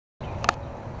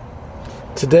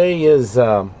Today is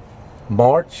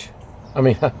March. I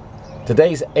mean,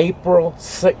 today's April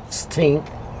 16th.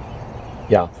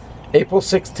 Yeah, April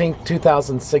 16th,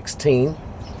 2016.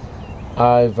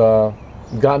 I've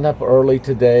gotten up early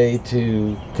today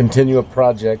to continue a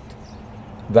project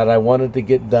that I wanted to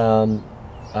get done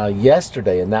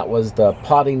yesterday, and that was the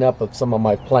potting up of some of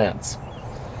my plants.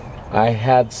 I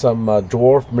had some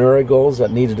dwarf marigolds that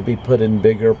needed to be put in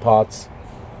bigger pots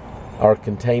or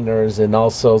containers, and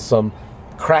also some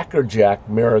Cracker Jack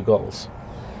marigolds.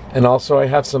 And also I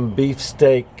have some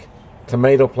beefsteak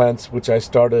tomato plants, which I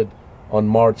started on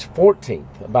March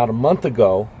 14th, about a month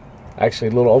ago, actually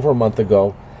a little over a month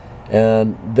ago,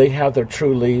 and they have their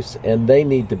true leaves and they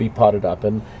need to be potted up.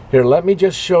 And here, let me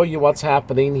just show you what's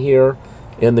happening here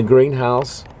in the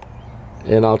greenhouse,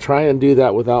 and I'll try and do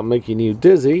that without making you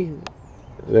dizzy.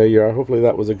 There you are. Hopefully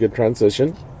that was a good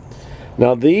transition.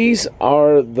 Now these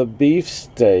are the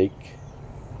beefsteak,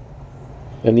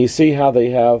 and you see how they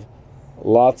have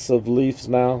lots of leaves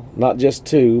now, not just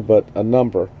two but a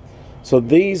number. So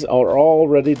these are all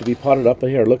ready to be potted up in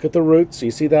here. Look at the roots. You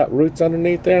see that roots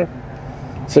underneath there?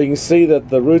 So you can see that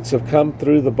the roots have come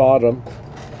through the bottom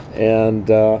and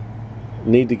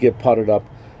need to get potted up.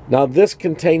 Now this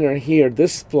container here,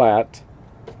 this flat,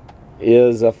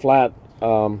 is a flat,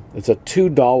 it's a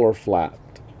 $2 flat.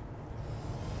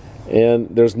 And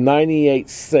there's 98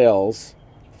 cells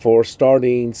for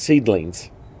starting seedlings.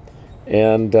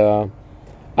 And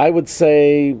I would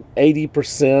say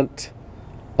 80%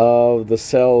 of the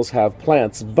cells have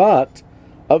plants, but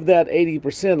of that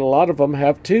 80%, a lot of them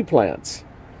have two plants.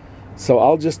 So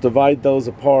I'll just divide those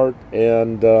apart,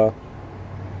 and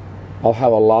I'll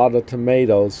have a lot of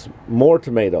tomatoes, more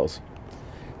tomatoes.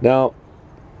 Now,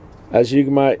 as you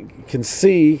can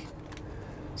see,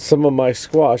 some of my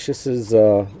squash, this is,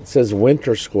 it says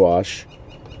winter squash.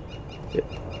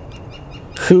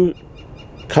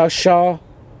 Kasha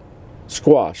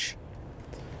squash.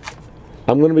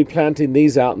 I'm going to be planting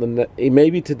these out in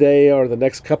maybe today or the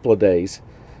next couple of days.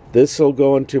 This will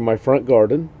go into my front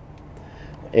garden.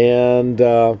 And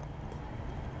the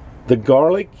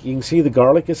garlic, you can see the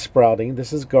garlic is sprouting.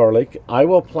 This is garlic. I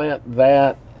will plant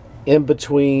that in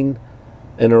between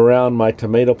and around my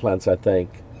tomato plants, I think,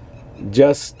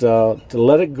 just to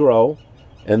let it grow,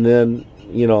 and then,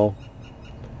 you know,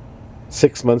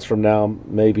 6 months from now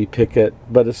maybe pick it.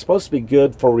 But it's supposed to be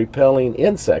good for repelling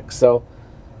insects, so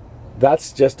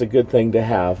that's just a good thing to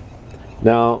have.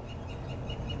 Now,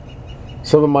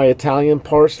 some of my Italian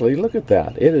parsley, look at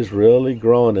that. It is really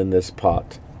growing in this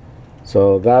pot.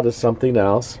 So that is something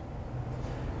else.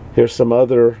 Here's some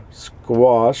other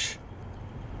squash.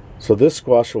 So this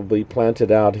squash will be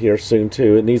planted out here soon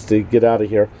too. It needs to get out of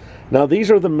here. Now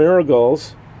these are the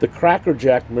marigolds, the Cracker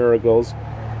Jack marigolds.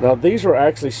 Now these were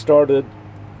actually started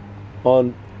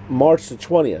on March the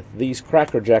 20th, these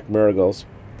Cracker Jack marigolds.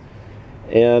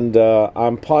 And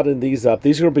I'm potting these up.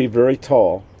 These are going to be very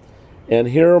tall. And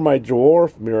here are my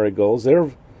dwarf marigolds.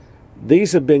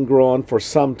 These have been growing for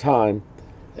some time,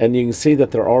 and you can see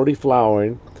that they're already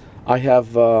flowering. I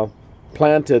have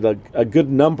planted a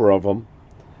good number of them,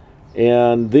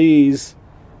 and these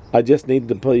I just need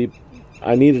to put.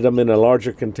 I needed them in a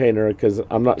larger container because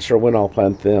I'm not sure when I'll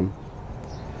plant them.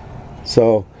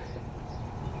 So,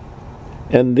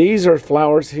 and these are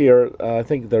flowers here. I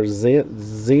think they're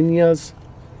zinnias.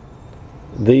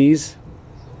 These.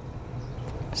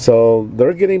 So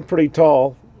they're getting pretty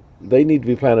tall. They need to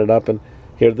be planted up. And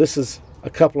here, this is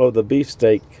a couple of the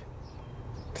beefsteak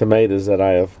tomatoes that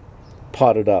I have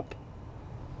potted up.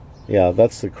 Yeah,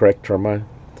 that's the correct term.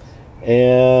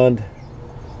 And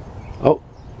oh,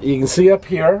 you can see up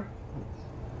here,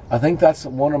 I think that's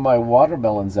one of my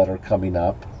watermelons that are coming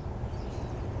up.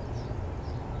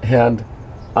 And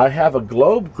I have a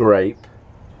globe grape.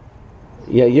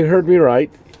 Yeah, you heard me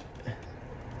right.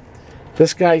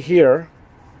 This guy here,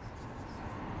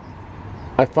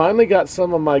 I finally got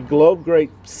some of my globe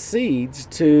grape seeds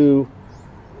to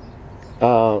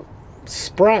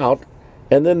sprout,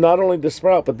 and then not only to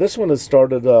sprout, but this one has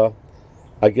started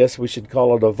I guess we should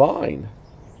call it a vine.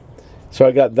 So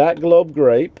I got that globe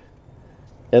grape,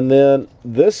 and then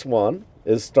this one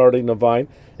is starting a vine.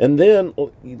 And then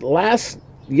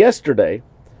yesterday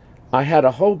I had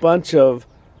a whole bunch of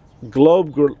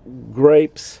globe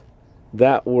grapes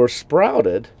that were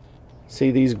sprouted.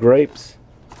 See these grapes?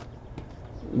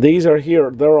 These are here.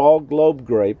 They're all globe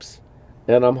grapes,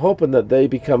 and I'm hoping that they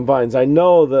become vines. I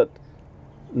know that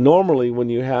normally when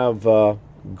you have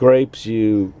grapes,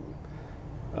 you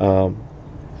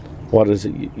what is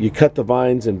it? You cut the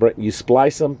vines and you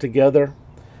splice them together.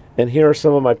 And here are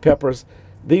some of my peppers.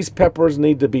 These peppers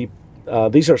need to be.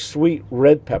 These are sweet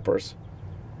red peppers,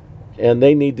 and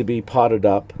they need to be potted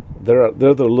up. They're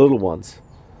the little ones.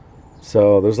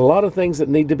 So there's a lot of things that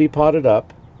need to be potted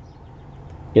up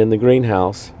in the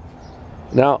greenhouse.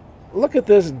 Now, look at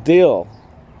this dill.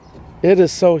 It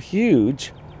is so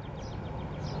huge.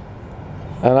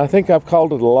 And I think I've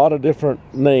called it a lot of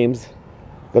different names,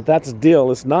 but that's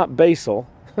dill. It's not basil.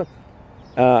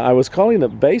 I was calling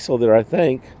it basil there, I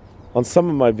think, on some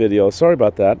of my videos. Sorry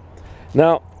about that.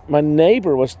 Now, my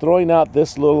neighbor was throwing out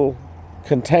this little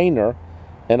container,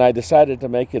 and I decided to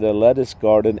make it a lettuce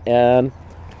garden and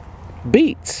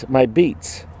beets, my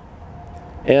beets.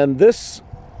 And this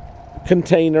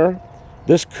container,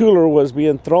 this cooler was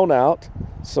being thrown out,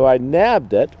 so I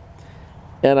nabbed it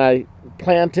and I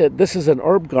planted. This is an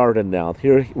herb garden now.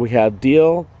 Here we have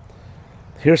dill,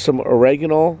 here's some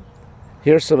oregano,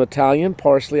 here's some Italian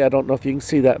parsley. I don't know if you can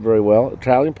see that very well.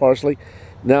 Italian parsley.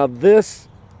 Now this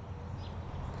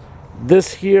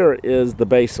here is the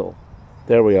basil.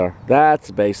 There we are.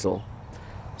 That's basil.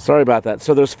 Sorry about that.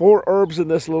 So there's 4 herbs in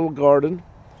this little garden,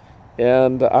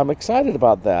 and I'm excited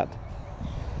about that.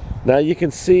 Now you can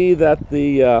see that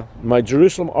the my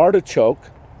Jerusalem artichoke,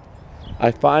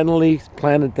 I finally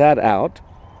planted that out.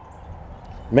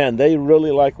 Man, they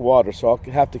really like water, so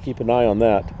I'll have to keep an eye on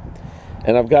that.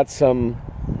 And I've got some,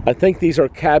 I think these are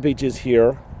cabbages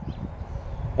here.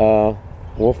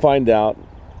 We'll find out.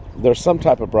 There's some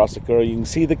type of brassica. You can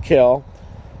see the kale.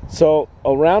 So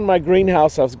around my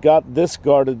greenhouse, I've got this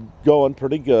garden going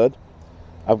pretty good.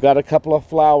 I've got a couple of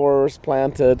flowers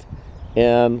planted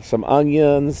and some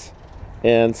onions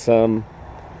and some,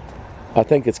 I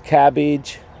think it's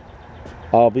cabbage.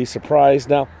 I'll be surprised.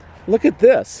 Now, look at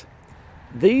this.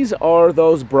 These are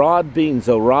those broad beans,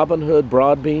 the Robin Hood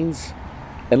broad beans.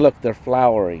 And look, they're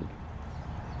flowering.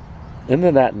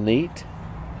 Isn't that neat?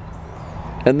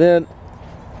 And then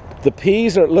the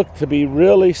peas look to be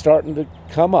really starting to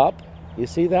come up. You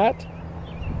see that?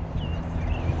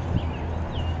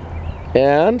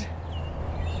 And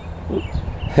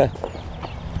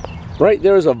right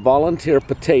there is a volunteer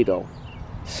potato.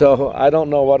 So I don't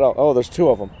know what oh, there's 2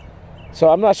 of them. So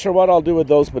I'm not sure what I'll do with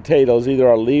those potatoes. Either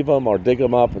I'll leave them or dig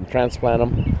them up and transplant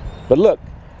them. But look,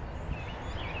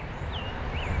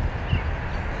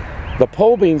 the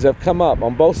pole beans have come up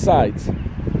on both sides. So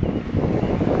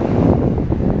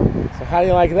how do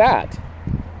you like that?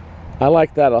 I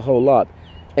like that a whole lot.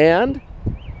 And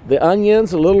the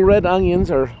onions, the little red onions,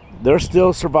 they're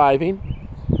still surviving.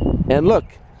 And look,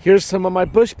 here's some of my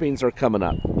bush beans are coming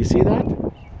up. You see that?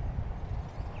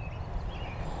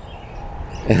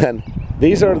 And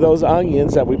these are those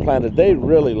onions that we planted. They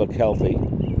really look healthy.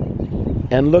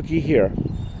 And looky here.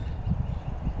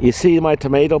 You see my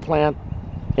tomato plant?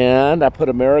 And I put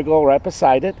a marigold right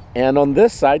beside it. And on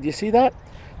this side, you see that?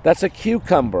 That's a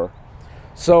cucumber.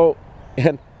 So,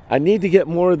 and I need to get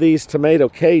more of these tomato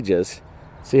cages.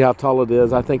 See how tall it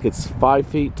is? I think it's 5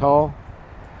 feet tall.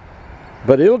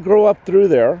 But it'll grow up through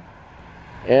there.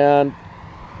 And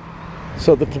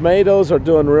so the tomatoes are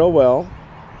doing real well.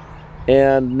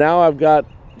 And now I've got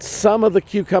some of the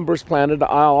cucumbers planted.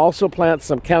 I'll also plant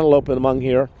some cantaloupe among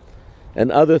here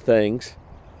and other things.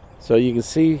 So you can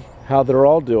see how they're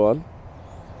all doing.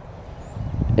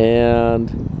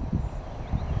 And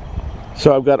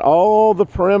so I've got all the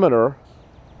perimeter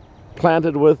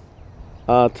planted with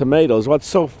tomatoes. What's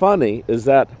so funny is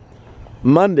that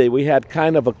Monday we had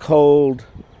kind of a cold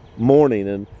morning,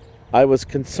 and I was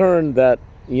concerned that,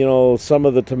 you know, some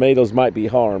of the tomatoes might be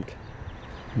harmed.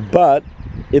 But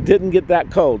it didn't get that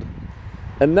cold.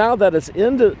 And now that it's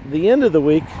into the end of the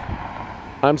week,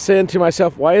 I'm saying to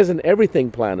myself, why isn't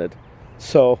everything planted?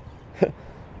 So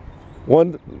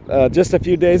just a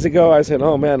few days ago, I said,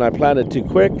 oh man, I planted too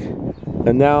quick.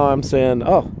 And now I'm saying,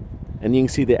 oh, and you can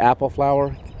see the apple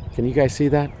flower. Can you guys see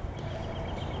that?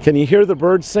 Can you hear the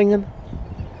birds singing?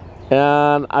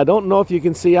 And I don't know if you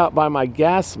can see out by my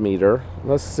gas meter.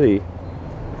 Let's see.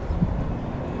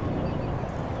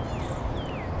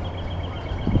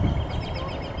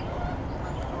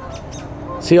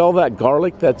 See all that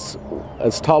garlic that's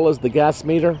as tall as the gas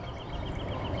meter?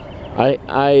 I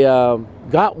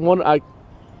got one. I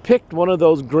picked one of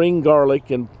those green garlic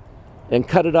and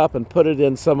cut it up and put it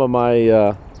in some of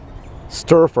my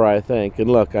stir fry, I think. And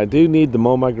look, I do need to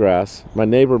mow my grass. My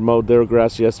neighbor mowed their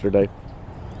grass yesterday.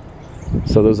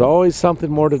 So there's always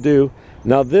something more to do.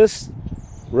 Now this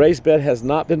raised bed has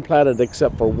not been planted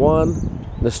except for one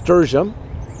nasturtium.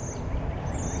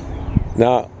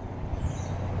 Now,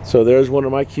 so there's one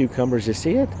of my cucumbers, you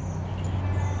see it?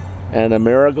 And a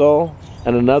marigold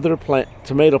and another plant,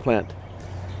 tomato plant.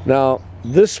 Now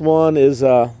this one is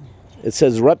it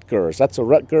says Rutgers. That's a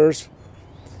Rutgers.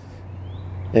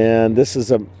 And this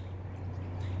is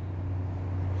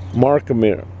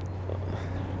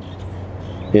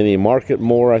Any Market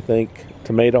More, I think,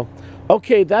 tomato.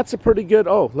 Okay, that's a pretty good.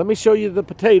 Oh, let me show you the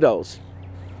potatoes.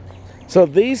 So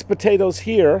these potatoes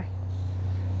here,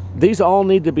 these all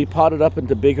need to be potted up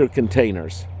into bigger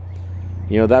containers.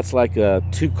 You know, that's like a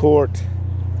 2-quart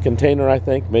container, I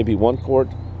think, maybe 1 quart.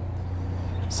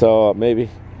 So maybe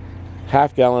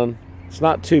half gallon. It's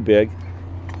not too big.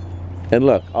 And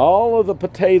look, all of the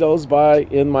potatoes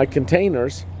in my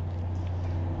containers,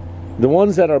 the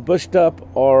ones that are bushed up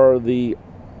are the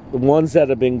ones that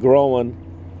have been growing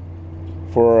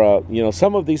for, you know,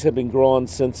 some of these have been growing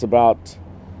since about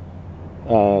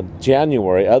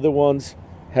January. Other ones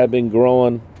have been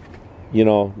growing, you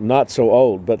know, not so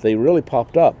old, but they really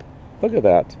popped up. Look at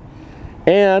that.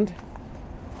 And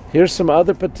here's some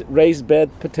other raised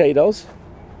bed potatoes.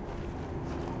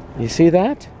 You see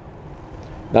that?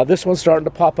 Now this one's starting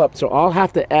to pop up, so I'll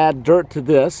have to add dirt to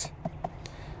this.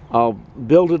 I'll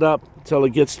build it up till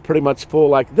it gets pretty much full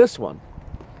like this one.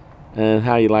 And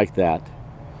how you like that?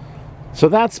 So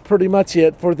that's pretty much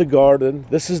it for the garden.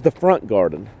 This is the front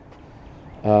garden.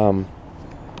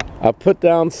 I put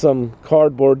down some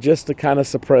cardboard just to kind of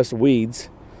suppress weeds.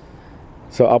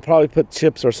 So I'll probably put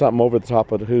chips or something over the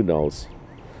top of it, who knows.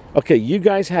 Okay, you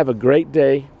guys have a great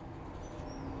day.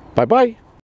 Bye-bye.